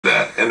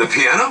And the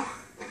piano?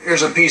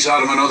 Here's a piece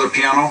out of another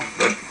piano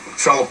that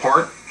fell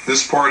apart.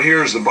 This part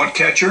here is the butt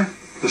catcher.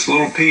 This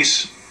little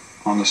piece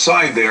on the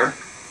side there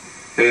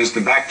is the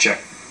back check.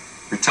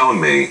 You're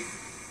telling me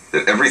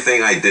that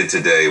everything I did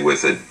today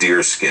with a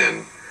deer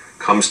skin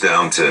comes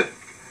down to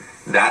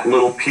that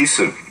little piece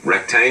of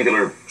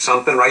rectangular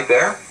something right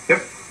there?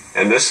 Yep.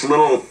 And this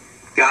little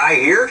guy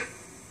here?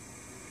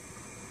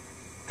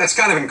 That's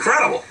kind of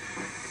incredible.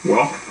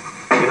 Well,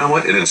 you know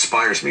what? It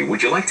inspires me.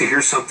 Would you like to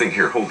hear something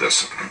here? Hold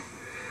this.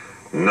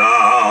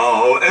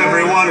 Now,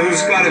 everyone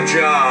who's got a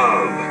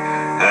job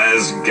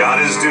has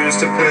got his dues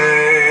to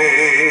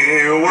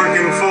pay,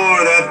 working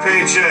for that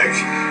paycheck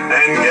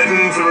and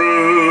getting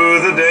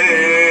through the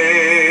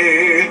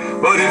day.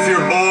 But if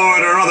you're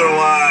bored or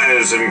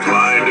otherwise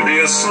inclined to be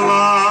a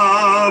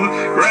slob,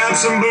 grab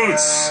some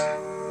boots,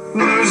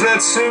 lose that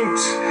suit,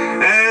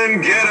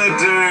 and get a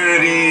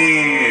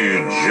dirty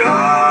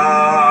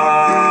job.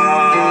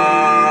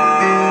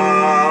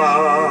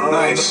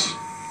 Nice.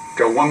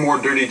 Got one more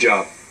dirty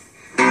job.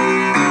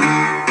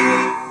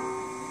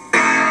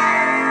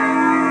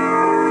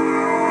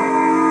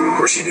 Of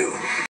course you do.